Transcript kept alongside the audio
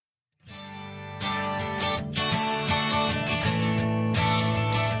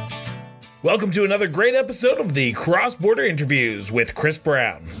Welcome to another great episode of the Cross Border Interviews with Chris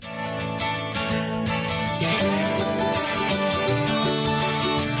Brown.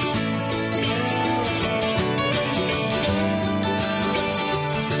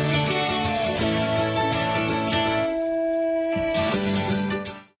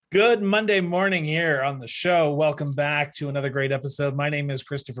 Good Monday morning here on the show. Welcome back to another great episode. My name is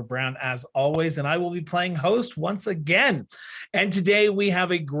Christopher Brown, as always, and I will be playing host once again. And today we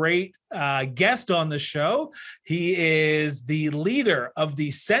have a great guest on the show. He is the leader of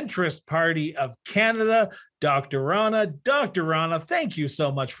the Centrist Party of Canada, Dr. Rana. Dr. Rana, thank you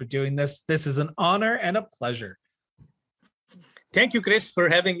so much for doing this. This is an honor and a pleasure. Thank you, Chris, for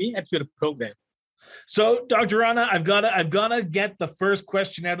having me at your program. So, Dr. Rana, I've got to get the first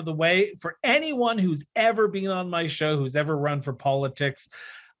question out of the way. For anyone who's ever been on my show, who's ever run for politics,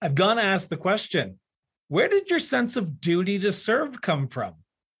 I've got to ask the question, where did your sense of duty to serve come from?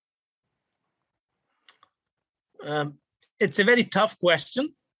 It's a very tough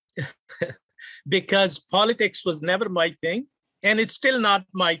question because politics was never my thing, and it's still not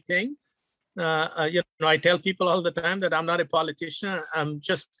my thing. I tell people all the time that I'm not a politician. I'm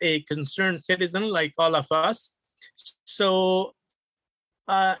just a concerned citizen like all of us. So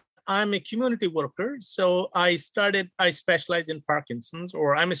I'm a community worker. So I specialize in Parkinson's,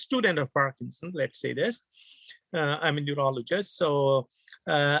 or I'm a student of Parkinson's, let's say this. I'm a neurologist. So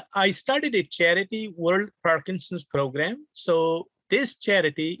I started a charity, World Parkinson's Program. So this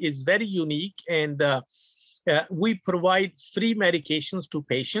charity is very unique, and we provide free medications to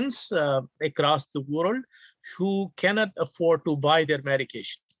patients across the world who cannot afford to buy their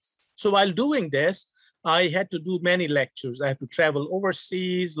medications. So while doing this, I had to do many lectures. I had to travel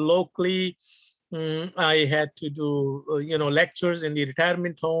overseas, locally. I had to do, lectures in the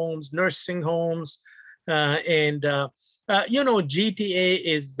retirement homes, nursing homes. GTA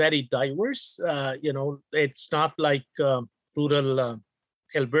is very diverse. It's not like rural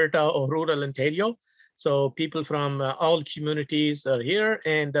Alberta or rural Ontario. So people from all communities are here.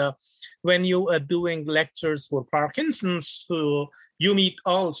 And when you are doing lectures for Parkinson's, you meet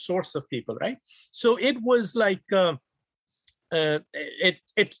all sorts of people, right? So it was like,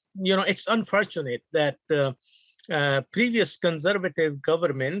 it's unfortunate that previous conservative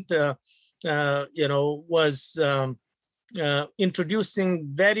government, was introducing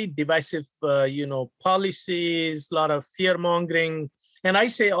very divisive, policies, a lot of fear mongering. And I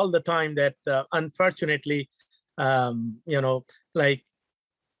say all the time that, unfortunately,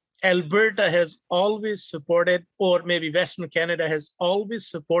 Alberta has always supported, or maybe Western Canada has always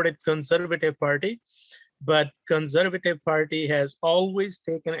supported Conservative Party, but Conservative Party has always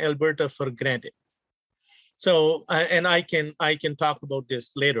taken Alberta for granted. So, and I can talk about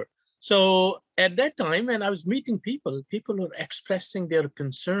this later. So at that time, when I was meeting people were expressing their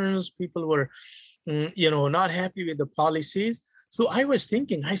concerns. People were, not happy with the policies. So I was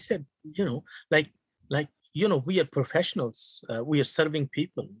thinking, I said, we are professionals. We are serving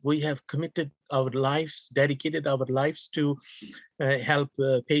people. We have committed our lives, dedicated our lives to help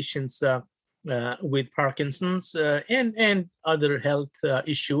patients with Parkinson's and other health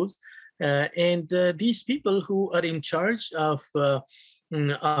issues. And these people who are in charge of our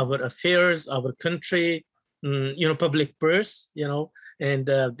affairs, our country, public purse, and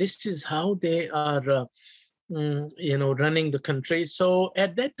this is how they are running the country. So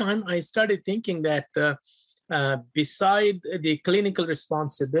at that time, I started thinking that beside the clinical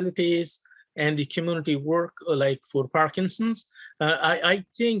responsibilities and the community work, like for Parkinson's, I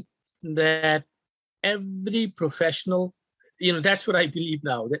think that every professional, that's what I believe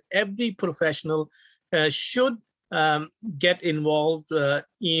now, that every professional should get involved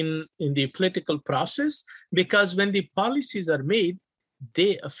in the political process, because when the policies are made,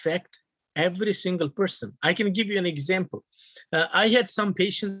 they affect every single person. I can give you an example. I had some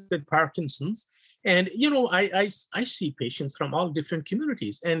patients with Parkinson's, and I see patients from all different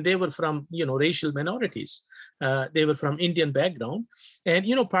communities, and they were from racial minorities. They were from Indian background, and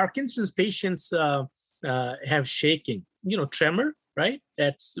Parkinson's patients have shaking, tremor, right?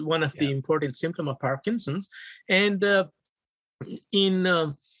 That's one of the important symptoms of Parkinson's. And in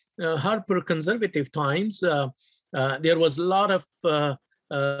Harper conservative times, there was a lot of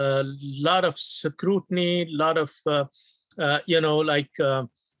scrutiny, lot of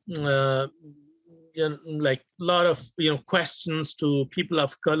lot of questions to people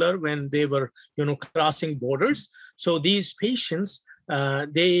of color when they were crossing borders. So these patients,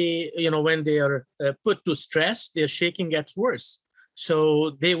 they when they are put to stress, their shaking gets worse.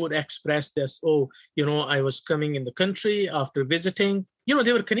 So they would express this, oh, I was coming in the country after visiting.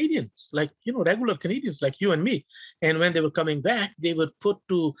 They were Canadians, like, regular Canadians like you and me. And when they were coming back, they were put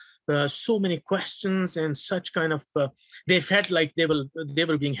to so many questions and such kind of, they felt like they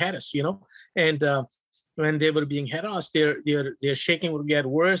were being harassed, and when they were being harassed, their shaking would get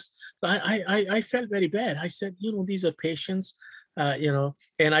worse. I felt very bad. I said, these are patients,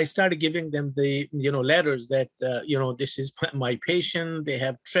 and I started giving them the, letters that, this is my patient, they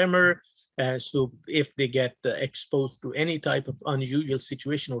have tremor. So if they get exposed to any type of unusual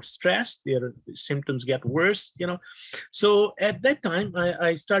situation or stress, their symptoms get worse, So at that time,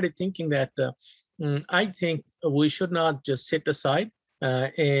 I started thinking that I think we should not just sit aside,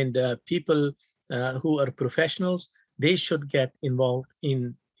 and people who are professionals, they should get involved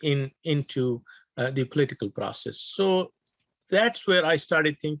into the political process. So that's where I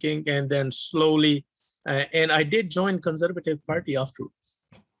started thinking, and then slowly, and I did join Conservative Party afterwards.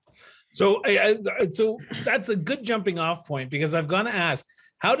 So, so that's a good jumping off point, because I've got to ask,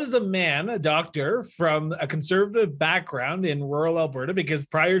 how does a doctor from a conservative background in rural Alberta, because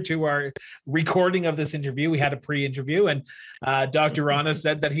prior to our recording of this interview, we had a pre-interview, and Dr. Rana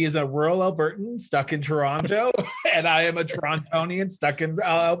said that he is a rural Albertan stuck in Toronto, and I am a Torontonian stuck in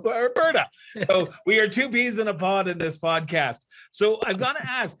Alberta. So we are two peas in a pod in this podcast. So I've got to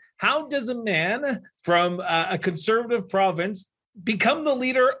ask, how does a man from a conservative province become the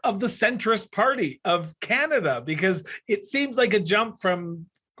leader of the centrist party of Canada? Because it seems like a jump from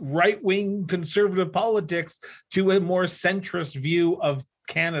right-wing conservative politics to a more centrist view of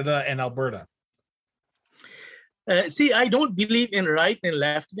Canada and Alberta. See, I don't believe in right and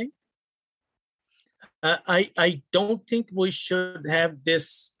left wing. I don't think we should have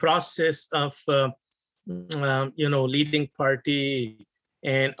this process of leading party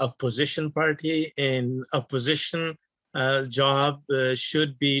and opposition party, and opposition job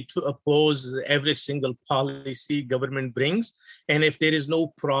should be to oppose every single policy government brings. And if there is no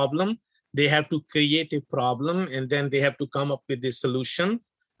problem, they have to create a problem, and then they have to come up with a solution,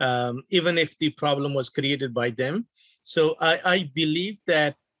 even if the problem was created by them. So I believe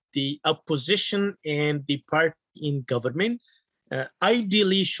that the opposition and the party in government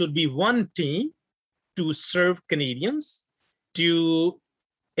ideally should be one team to serve Canadians, to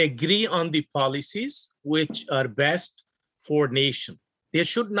agree on the policies which are best for nation. There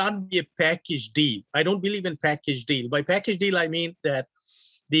should not be a package deal. I don't believe in package deal. By package deal, I mean that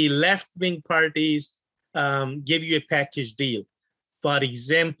the left-wing parties give you a package deal. For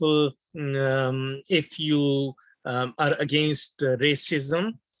example, if you are against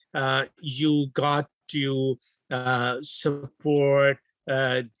racism, you got to support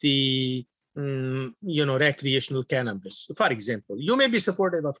the recreational cannabis. For example, you may be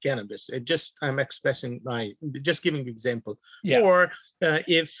supportive of cannabis. I'm expressing just giving example. Yeah. Or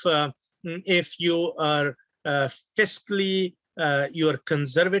if you are fiscally, you're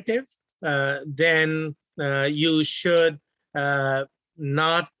conservative, then you should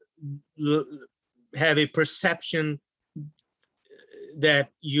not have a perception that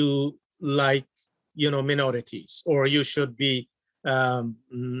you like, minorities, or you should be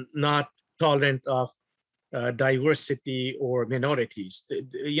not tolerant of diversity or minorities.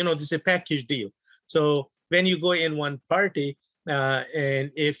 This is a package deal. So when you go in one party,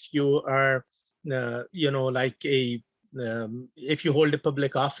 and if you are, if you hold a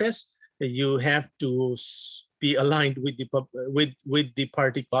public office, you have to be aligned with the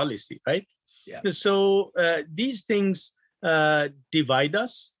party policy, right? Yeah. So these things divide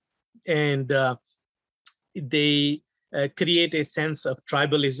us, and they create a sense of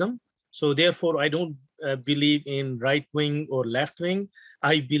tribalism. So therefore, I don't believe in right wing or left wing.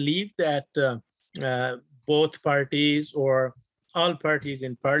 I believe that both parties or all parties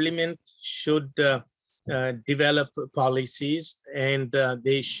in parliament should develop policies, and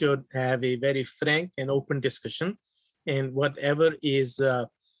they should have a very frank and open discussion, and whatever is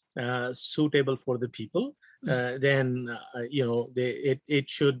suitable for the people, then it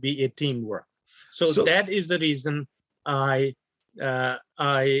should be a teamwork. So that is the reason I am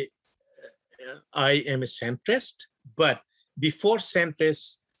a centrist. But before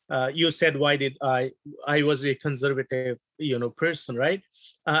centrist, you said, why did I was a conservative person, right?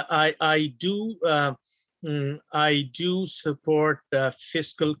 I do support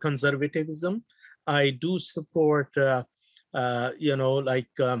fiscal conservatism. I do support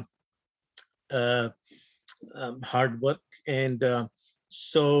hard work, and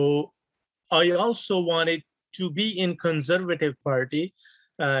so I also wanted to be in conservative party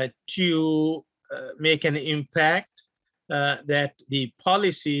to make an impact, that the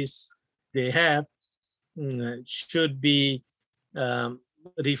policies they have should be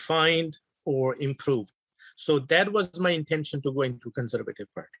refined or improved. So that was my intention to go into Conservative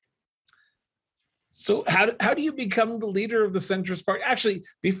Party. So how do you become the leader of the centrist party? Actually,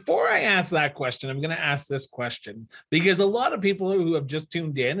 before I ask that question, I'm going to ask this question, because a lot of people who have just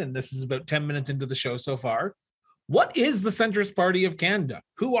tuned in, and this is about 10 minutes into the show so far, what is the Centrist Party of Canada?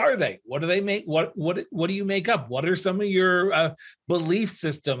 Who are they? What do they make? What do you make up? What are some of your belief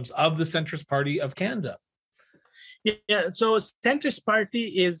systems of the Centrist Party of Canada? Yeah, so Centrist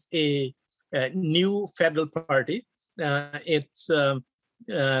Party is a new federal party. It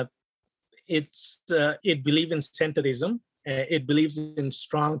believes in centrism. It believes in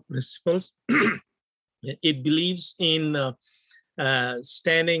strong principles. It believes in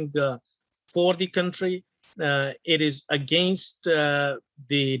standing for the country. It is against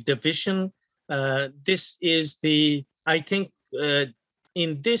the division. This is I think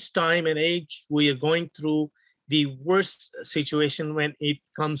in this time and age, we are going through the worst situation when it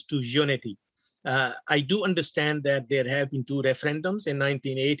comes to unity. I do understand that there have been two referendums in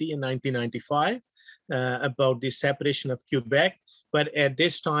 1980 and 1995 about the separation of Quebec, but at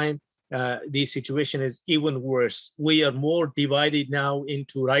this time, the situation is even worse. We are more divided now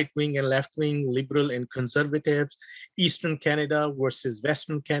into right-wing and left-wing, liberal and conservatives, Eastern Canada versus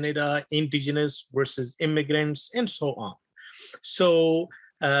Western Canada, Indigenous versus immigrants, and so on. So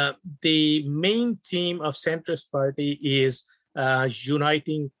the main theme of Centrist Party is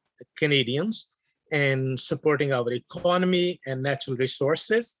uniting Canadians and supporting our economy and natural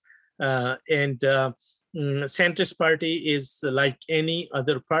resources. Centrist Party is like any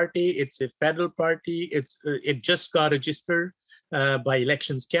other party. It's a federal party. It just got registered by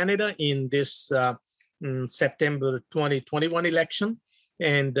Elections Canada in this September 2021 election.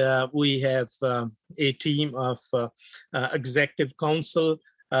 And we have a team of executive council.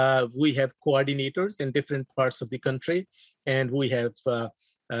 We have coordinators in different parts of the country, and we have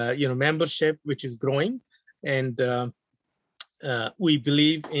membership, which is growing. And we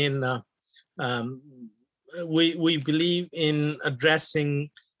believe in we believe in addressing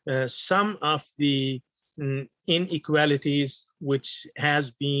some of the inequalities which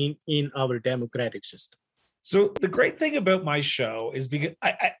has been in our democratic system. So the great thing about my show is because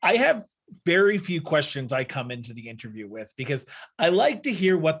I have very few questions I come into the interview with, because I like to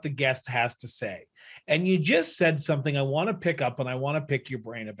hear what the guest has to say. And you just said something I want to pick up and I want to pick your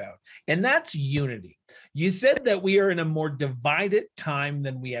brain about, and that's unity. You said that we are in a more divided time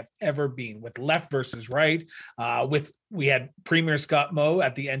than we have ever been, with left versus right. We had Premier Scott Moe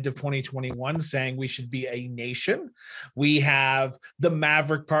at the end of 2021 saying we should be a nation. We have the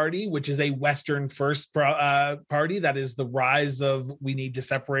Maverick Party, which is a Western first party that is the rise of we need to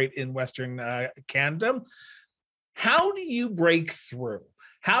separate in Western Canada. How do you break through?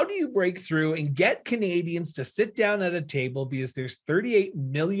 How do you break through and get Canadians to sit down at a table, because there's 38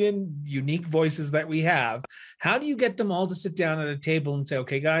 million unique voices that we have? How do you get them all to sit down at a table and say,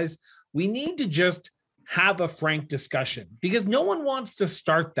 okay, guys, we need to just have a frank discussion? Because no one wants to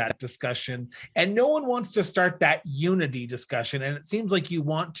start that discussion, and no one wants to start that unity discussion. And it seems like you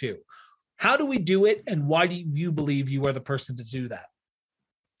want to. How do we do it? And why do you believe you are the person to do that?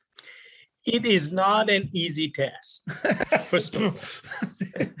 It is not an easy task, first of all.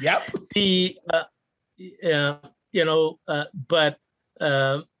 Yep. But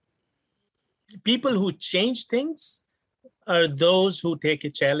people who change things are those who take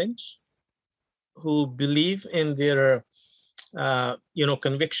a challenge, who believe in their,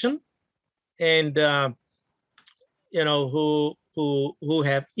 conviction, and who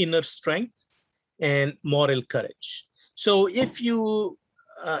have inner strength and moral courage. So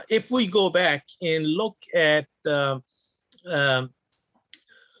if we go back and look at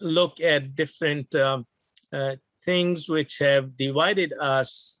different things which have divided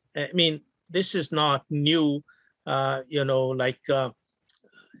us, I mean, this is not new.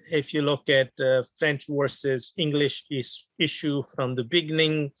 If you look at French versus English issue from the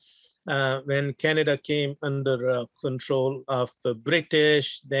beginning, when Canada came under control of the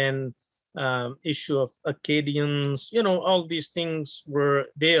British, then issue of Acadians, all these things were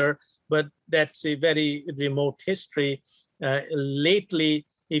there, but that's a very remote history. Lately,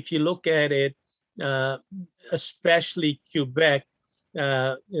 if you look at it, especially Quebec,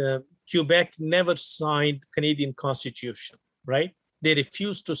 Quebec never signed Canadian Constitution, right? They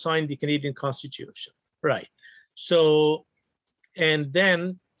refused to sign the Canadian Constitution, right? So, and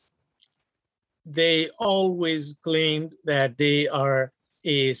then they always claimed that they are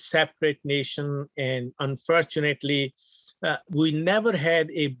a separate nation, and unfortunately, we never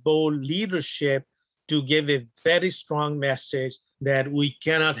had a bold leadership to give a very strong message that we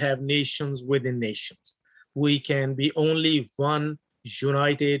cannot have nations within nations. we can be only one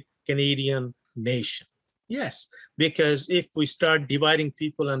united Canadian nation. Yes, because if we start dividing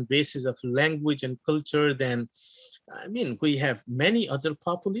people on basis of language and culture, then I mean, we have many other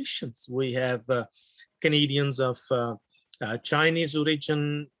populations. We have Canadians of Chinese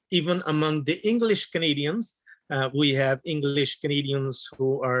origin, even among the English Canadians. We have English Canadians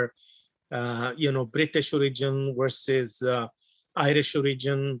who are, British origin versus Irish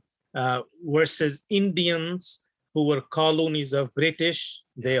origin versus Indians who were colonies of British.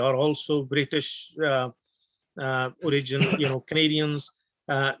 They are also British origin, Canadians.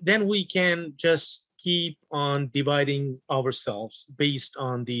 Then we can just keep on dividing ourselves based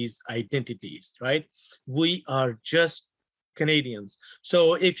on these identities, right? We are just Canadians.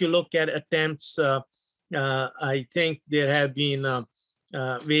 So if you look at attempts, I think there have been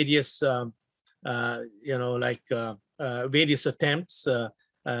various, various attempts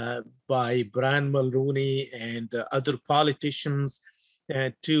by Brian Mulroney and other politicians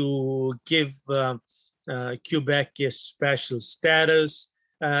to give Quebec a special status.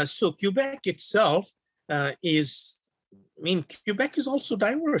 So Quebec itself Quebec is also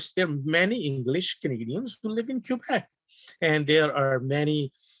diverse. There are many English Canadians who live in Quebec, and there are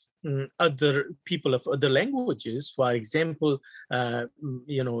many other people of other languages. For example,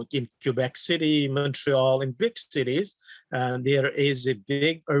 in Quebec City, Montreal, and big cities, there is a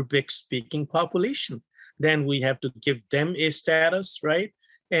big Arabic-speaking population. Then we have to give them a status, right?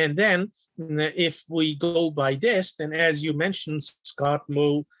 And then if we go by this, then as you mentioned, Scott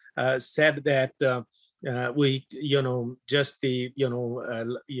Moe said that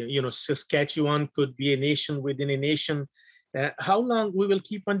Saskatchewan could be a nation within a nation. How long we will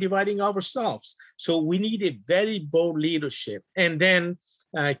keep on dividing ourselves? So we need a very bold leadership. And then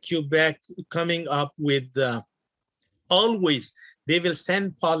Quebec coming up with always, they will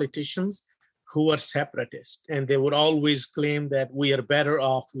send politicians who are separatists, and they would always claim that we are better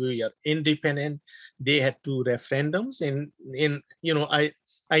off, we are independent. They had 2 referendums, and I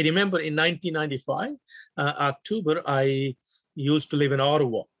remember in 1995 October, I used to live in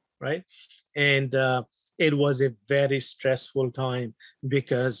Ottawa, right? And it was a very stressful time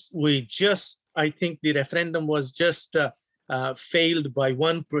because I think the referendum was just failed by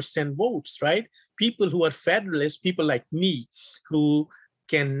 1% votes, right? People who are federalists, people like me, who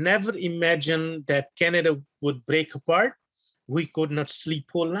can never imagine that Canada would break apart, we could not sleep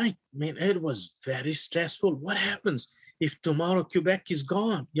all night. Man, it was very stressful. What happens if tomorrow Quebec is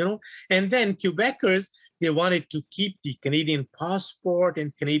gone, And then Quebecers, they wanted to keep the Canadian passport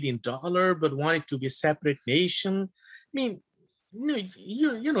and Canadian dollar, but wanted to be a separate nation. I mean,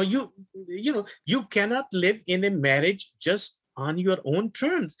 you cannot live in a marriage just on your own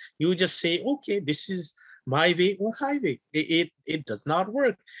terms. You just say, okay, this is my way or highway. It does not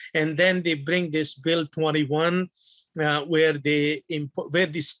work. And then they bring this Bill 21, where the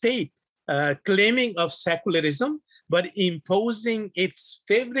state claiming of secularism, but imposing its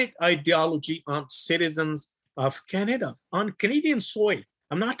favorite ideology on citizens of Canada, on Canadian soil.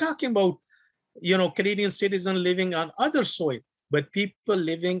 I'm not talking about, Canadian citizens living on other soil, but people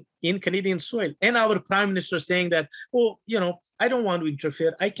living in Canadian soil. And our prime minister saying that, I don't want to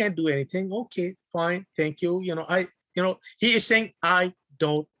interfere. I can't do anything. Okay, fine, thank you. He is saying, I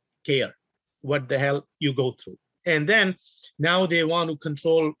don't care what the hell you go through. And then now they want to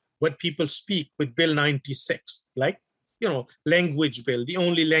control what people speak with Bill 96, language bill. The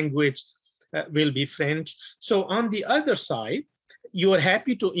only language will be French. So on the other side, you are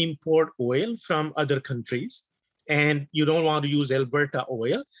happy to import oil from other countries, and you don't want to use Alberta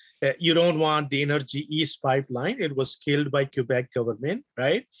oil. You don't want the Energy East pipeline. It was killed by Quebec government,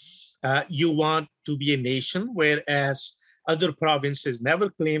 right? You want to be a nation, whereas other provinces never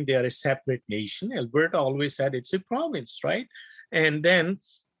claim they are a separate nation. Alberta always said it's a province, right? And then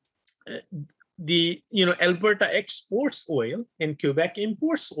Alberta exports oil and Quebec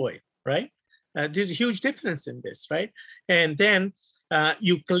imports oil, right? There's a huge difference in this, right? And then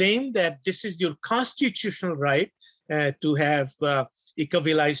you claim that this is your constitutional right to have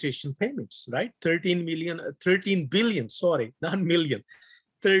equalization payments, right? 13 billion, sorry, not million,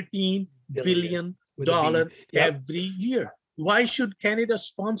 $13 billion every year. Why should Canada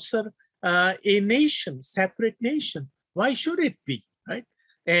sponsor a nation, separate nation? Why should it be, right?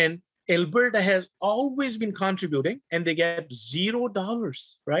 And Alberta has always been contributing, and they get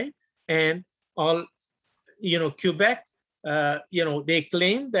 $0, right? And Quebec, they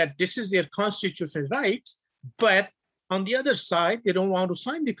claim that this is their constitutional rights, but on the other side, they don't want to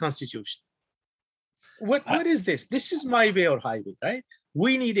sign the Constitution. What is this? This is my way or highway, right?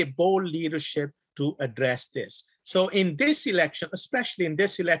 We need a bold leadership to address this. So in this election, especially in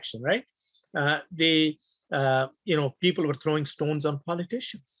this election, right, the people were throwing stones on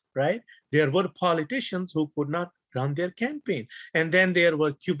politicians, right? There were politicians who could not run their campaign. And then there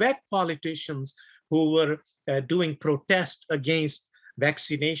were Quebec politicians who were doing protest against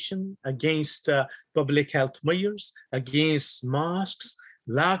vaccination, against public health measures, against masks,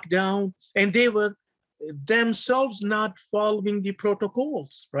 lockdown, and they were themselves not following the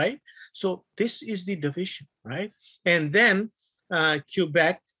protocols, right? So this is the division, right? And then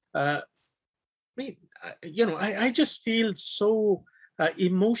Quebec, I just feel so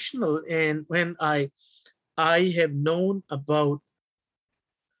emotional, and when I have known about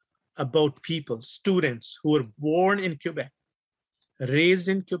people, students who were born in Quebec, raised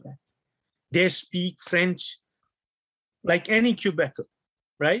in Quebec, they speak French like any Quebecer,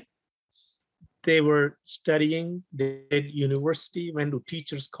 right? They were studying, they did university, went to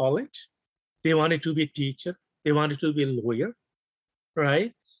teachers college. They wanted to be a teacher. They wanted to be a lawyer,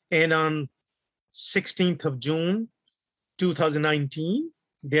 right? And on 16th of June, 2019,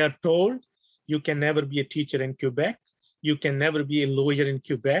 they are told you can never be a teacher in Quebec. You can never be a lawyer in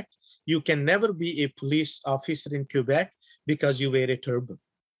Quebec. You can never be a police officer in Quebec because you wear a turban,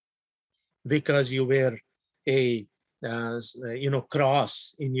 because you wear a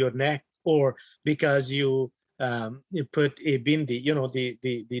cross in your neck, or because you put a bindi,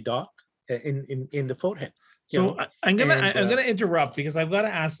 the dot in the forehead. So I'm gonna interrupt because I've got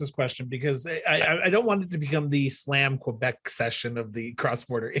to ask this question, because I don't want it to become the Slam Quebec session of the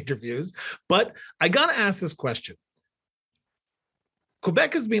cross-border interviews, but I gotta ask this question.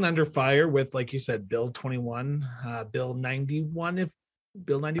 Quebec has been under fire with, like you said, Bill 21, Bill 91,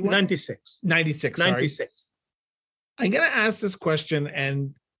 Bill 91? 96. 96, sorry. 96. I'm gonna ask this question,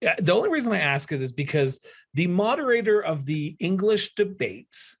 and the only reason I ask it is because the moderator of the English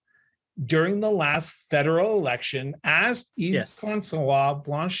debates during the last federal election asked Yves-Francois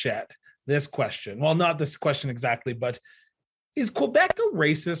Blanchet this question. Well, not this question exactly, but is Quebec a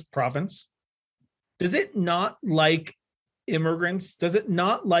racist province? Does it not like immigrants? Does it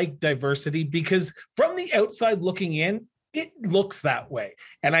not like diversity? Because from the outside looking in, it looks that way.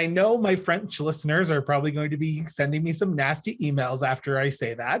 And I know my French listeners are probably going to be sending me some nasty emails after I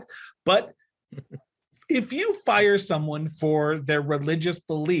say that, but if you fire someone for their religious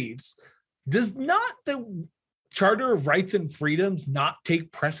beliefs, does not the Charter of Rights and Freedoms not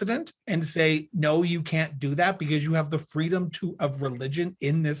take precedent and say, no, you can't do that because you have the freedom of religion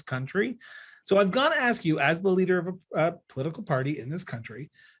in this country? So I've got to ask you, as the leader of a political party in this country,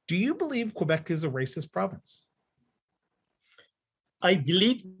 do you believe Quebec is a racist province? I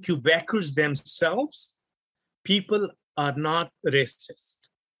believe Quebecers themselves, people are not racist,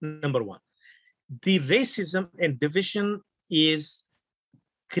 number one. The racism and division is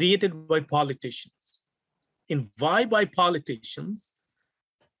created by politicians. And why by politicians?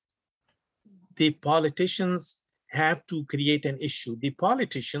 The politicians have to create an issue. The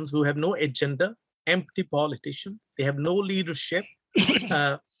politicians who have no agenda, empty politician, they have no leadership,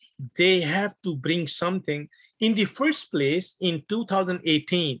 they have to bring something. In the first place, in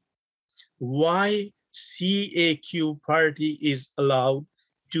 2018, why CAQ party is allowed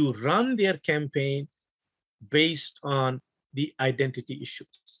to run their campaign based on the identity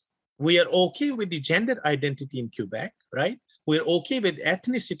issues. We are okay with the gender identity in Quebec, right? We're okay with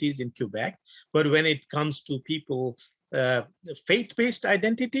ethnicities in Quebec, but when it comes to people, faith-based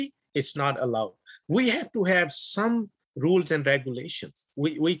identity, it's not allowed. We have to have some rules and regulations.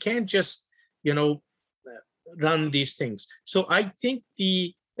 We can't just, run these things. So I think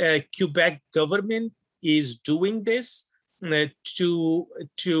the Quebec government is doing this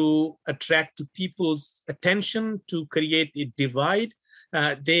to attract people's attention, to create a divide.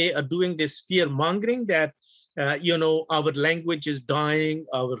 They are doing this fear mongering that, our language is dying,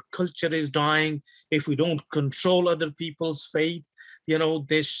 our culture is dying. If we don't control other people's faith,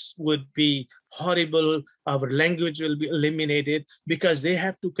 this would be horrible. Our language will be eliminated, because they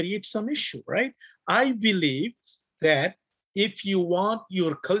have to create some issue, right? I believe that if you want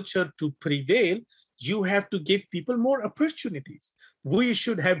your culture to prevail, you have to give people more opportunities. We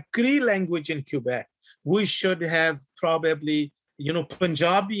should have Cree language in Quebec. We should have probably,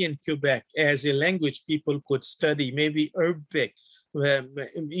 Punjabi in Quebec as a language people could study, maybe Arabic.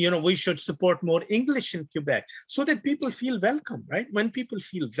 We should support more English in Quebec so that people feel welcome, right? When people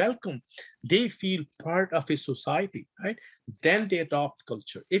feel welcome, they feel part of a society, right? Then they adopt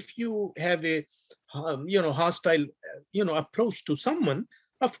culture. If you have a, hostile, approach to someone,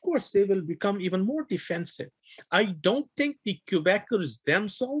 of course, they will become even more defensive. I don't think the Quebecers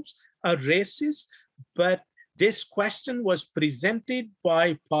themselves are racist, but this question was presented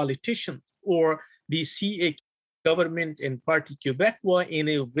by politicians or the CA government and Parti Québécois in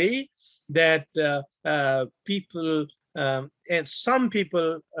a way that people and some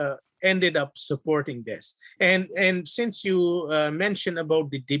people ended up supporting this. And since you mentioned about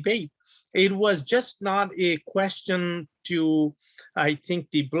the debate, it was just not a question to, I think,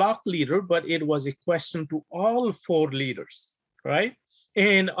 the bloc leader, but it was a question to all four leaders, right?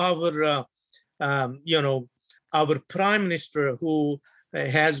 And our prime minister, who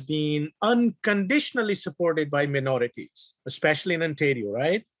has been unconditionally supported by minorities, especially in Ontario,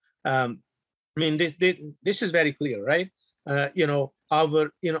 right? I mean, this is very clear, right?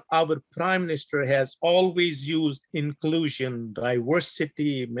 Our prime minister has always used inclusion,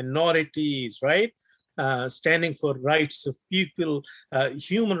 diversity, minorities, right? Standing for rights of people,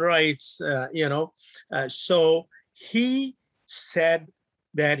 human rights, so he said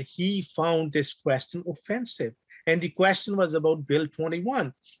that he found this question offensive. And the question was about Bill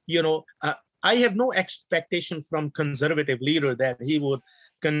 21. I have no expectation from conservative leader that he would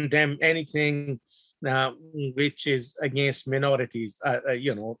condemn anything which is against minorities.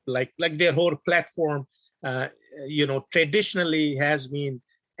 Like their whole platform, traditionally has been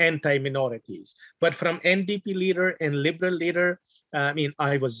anti-minorities. But from NDP leader and Liberal leader,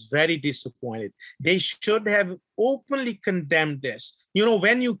 I was very disappointed. They should have openly condemned this.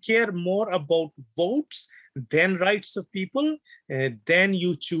 When you care more about votes than rights of people, then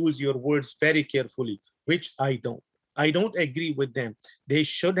you choose your words very carefully, which I don't. I don't agree with them. They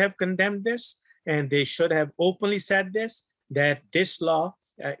should have condemned this, and they should have openly said this, that this law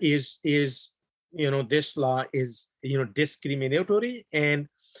is discriminatory, and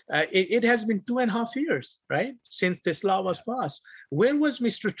it has been 2.5 years, right, since this law was passed. Where was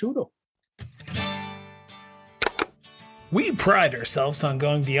Mr. Trudeau? We pride ourselves on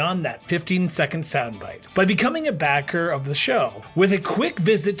going beyond that 15-second soundbite by becoming a backer of the show. With a quick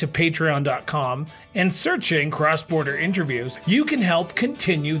visit to patreon.com and searching Cross-Border Interviews, you can help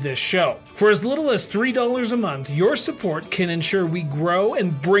continue this show. For as little as $3 a month, your support can ensure we grow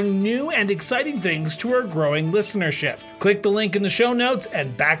and bring new and exciting things to our growing listenership. Click the link in the show notes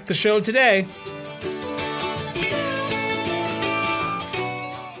and back the show today.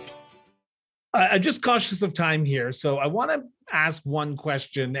 I'm just cautious of time here, so I want to ask one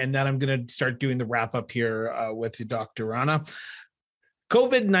question, and then I'm going to start doing the wrap up here with you, Dr. Rana.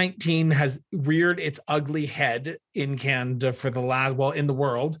 COVID-19 has reared its ugly head in Canada in the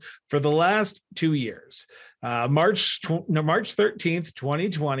world for the last 2 years. March 13th,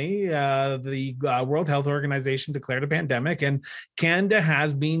 2020, the World Health Organization declared a pandemic, and Canada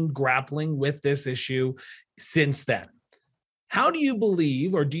has been grappling with this issue since then. How do you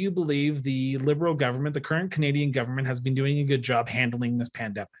believe the Liberal government, the current Canadian government, has been doing a good job handling this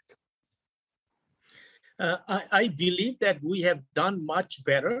pandemic? I believe that we have done much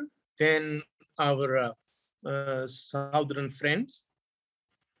better than our southern friends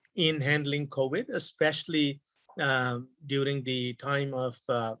in handling COVID, especially during the time of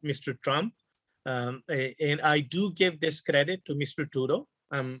Mr. Trump. And I do give this credit to Mr. Trudeau.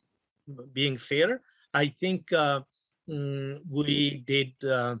 I'm being fair. I think we did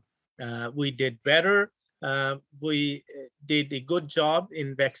better. We did a good job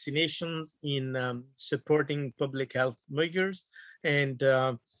in vaccinations, in supporting public health measures, and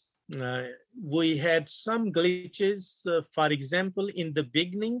we had some glitches. For example, in the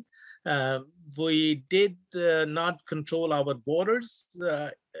beginning, we did not control our borders,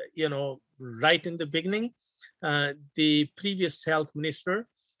 right in the beginning. The previous health minister,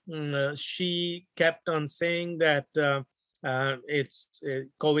 she kept on saying that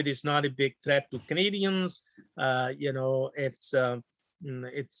COVID is not a big threat to Canadians. It's not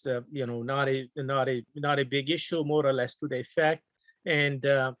a big issue, more or less to the effect. And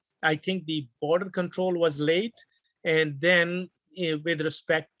I think the border control was late. And then with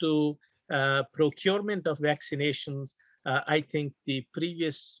respect to procurement of vaccinations, I think the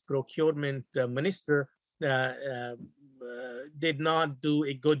previous procurement minister did not do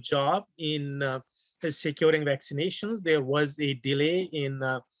a good job in securing vaccinations. There was a delay in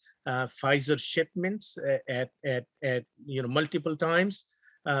Pfizer shipments at multiple times.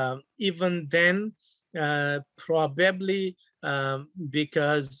 Even then, probably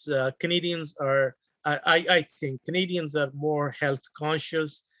because Canadians are, I think Canadians are more health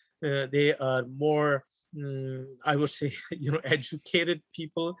conscious. They are more, I would say, educated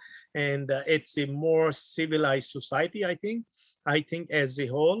people, and it's a more civilized society. I think as a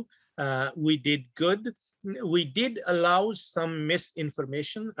whole, we did good. We did allow some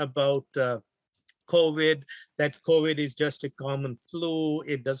misinformation about COVID, that COVID is just a common flu.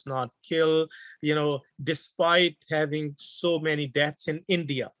 It does not kill, despite having so many deaths in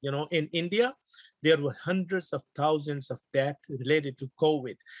India. In India, there were hundreds of thousands of deaths related to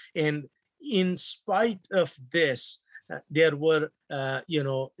COVID. And in spite of this, there were,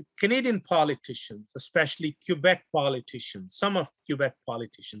 Canadian politicians, especially Quebec politicians, some of Quebec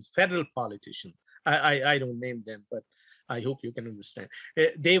politicians, federal politicians, I don't name them, but I hope you can understand.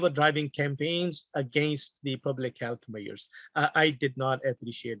 They were driving campaigns against the public health measures. I did not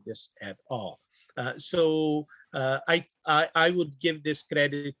appreciate this at all. I would give this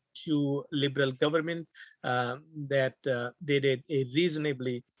credit to Liberal government that they did a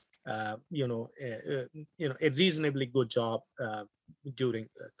reasonably, a reasonably good job during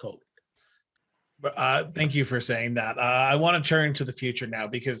COVID. Thank you for saying that. I want to turn to the future now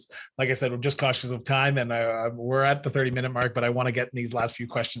because, like I said, I'm just cautious of time, and we're at the 30-minute mark. But I want to get in these last few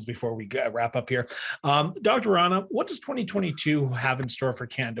questions before we wrap up here. Dr. Rana, what does 2022 have in store for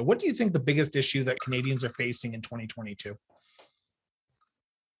Canada? What do you think the biggest issue that Canadians are facing in 2022?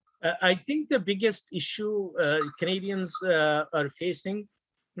 I think the biggest issue Canadians are facing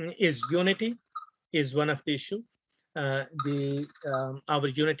is unity. Is one of the issue. Our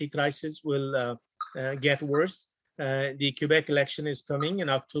unity crisis will get worse. The Quebec election is coming in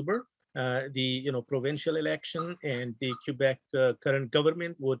October. The provincial election, and the Quebec current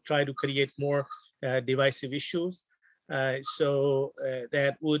government would try to create more divisive issues. So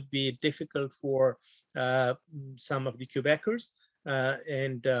that would be difficult for some of the Quebecers.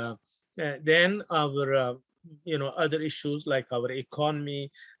 And then our other issues like our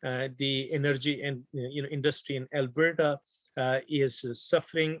economy, the energy and industry in Alberta is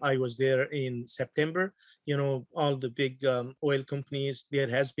suffering. I was there in September. All the big oil companies. There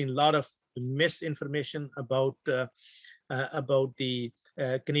has been a lot of misinformation about the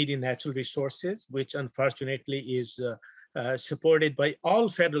Canadian natural resources, which unfortunately is supported by all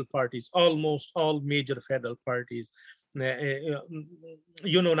federal parties, almost all major federal parties. Now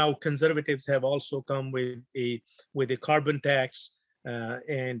Conservatives have also come with a carbon tax,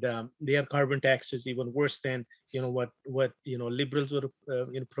 and their carbon tax is even worse than what Liberals were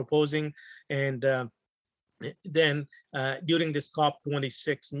proposing. And then during this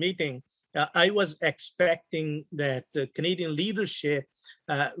COP26 meeting, I was expecting that Canadian leadership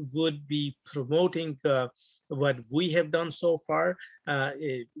would be promoting what we have done so far.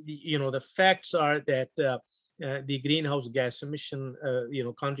 The facts are that the greenhouse gas emission,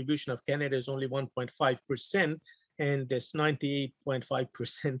 contribution of Canada is only 1.5%, and this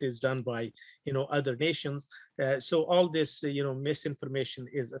 98.5% is done by, other nations. So all this, misinformation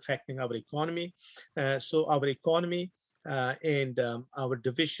is affecting our economy. So our economy and our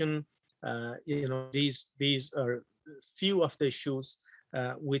division, these are few of the issues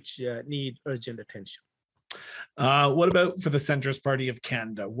which need urgent attention. What about for the Centrist Party of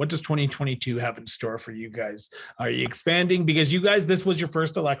Canada? What does 2022 have in store for you guys? Are you expanding? Because you guys, this was your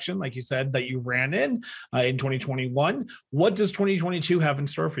first election, like you said, that you ran in 2021. What does 2022 have in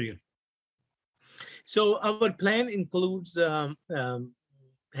store for you? So our plan includes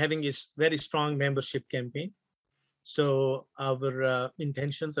having a very strong membership campaign. So our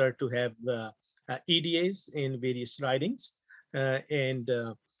intentions are to have EDAs in various ridings, and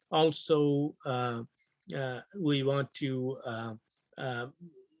also we want to,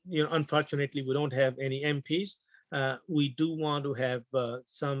 unfortunately, we don't have any MPs. We do want to have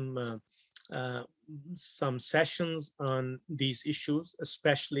some sessions on these issues,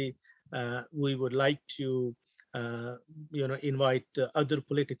 especially we would like to, invite other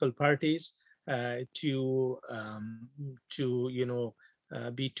political parties to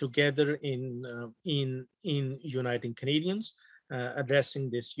be together in uniting Canadians. Addressing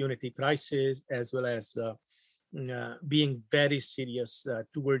this unity crisis, as well as being very serious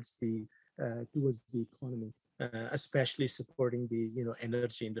towards the economy, especially supporting the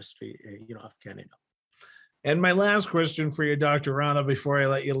energy industry of Canada. And my last question for you, Dr. Rana, before I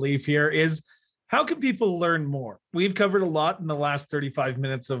let you leave here is, how can people learn more? We've covered a lot in the last 35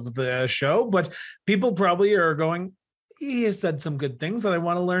 minutes of the show, but people probably are going, he has said some good things that I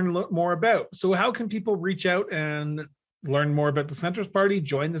want to learn more about. So how can people reach out and learn more about the Centrist Party,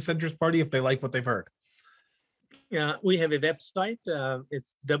 join the Centrist Party if they like what they've heard? Yeah, we have a website.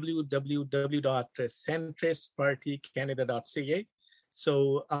 It's www.centristpartycanada.ca.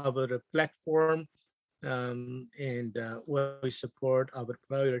 So our platform and where we support our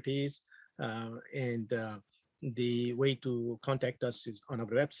priorities, and the way to contact us is on our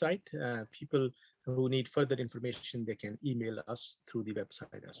website. People who need further information, they can email us through the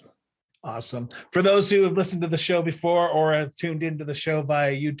website as well. Awesome. For those who have listened to the show before or have tuned into the show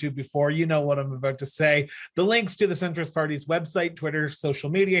via YouTube before, you know what I'm about to say. The links to the Centrist Party's website, Twitter,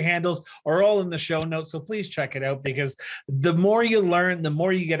 social media handles are all in the show notes. So please check it out, because the more you learn, the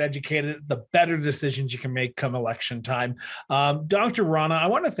more you get educated, the better decisions you can make come election time. Dr. Rana, I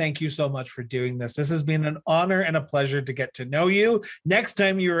want to thank you so much for doing this. This has been an honor and a pleasure to get to know you. Next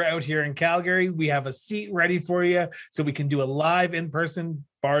time you're out here in Calgary, we have a seat ready for you so we can do a live in person,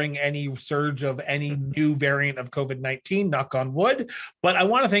 barring any surge of any new variant of COVID-19, knock on wood. But I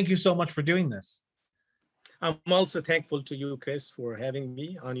want to thank you so much for doing this. I'm also thankful to you, Chris, for having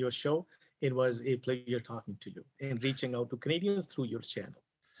me on your show. It was a pleasure talking to you and reaching out to Canadians through your channel.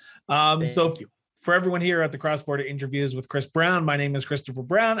 Thank you. For everyone here at the Cross Border Interviews with Chris Brown, my name is Christopher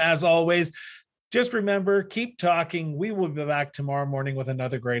Brown. As always, just remember, keep talking. We will be back tomorrow morning with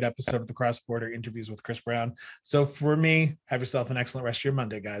another great episode of the Cross Border Interviews with Chris Brown. So for me, have yourself an excellent rest of your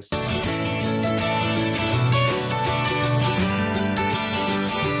Monday, guys.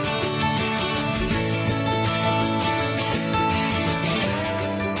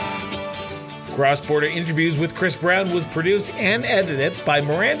 Cross Border Interviews with Chris Brown was produced and edited by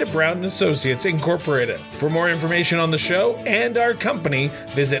Miranda Brown & Associates, Incorporated. For more information on the show and our company,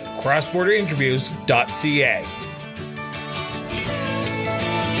 visit crossborderinterviews.ca.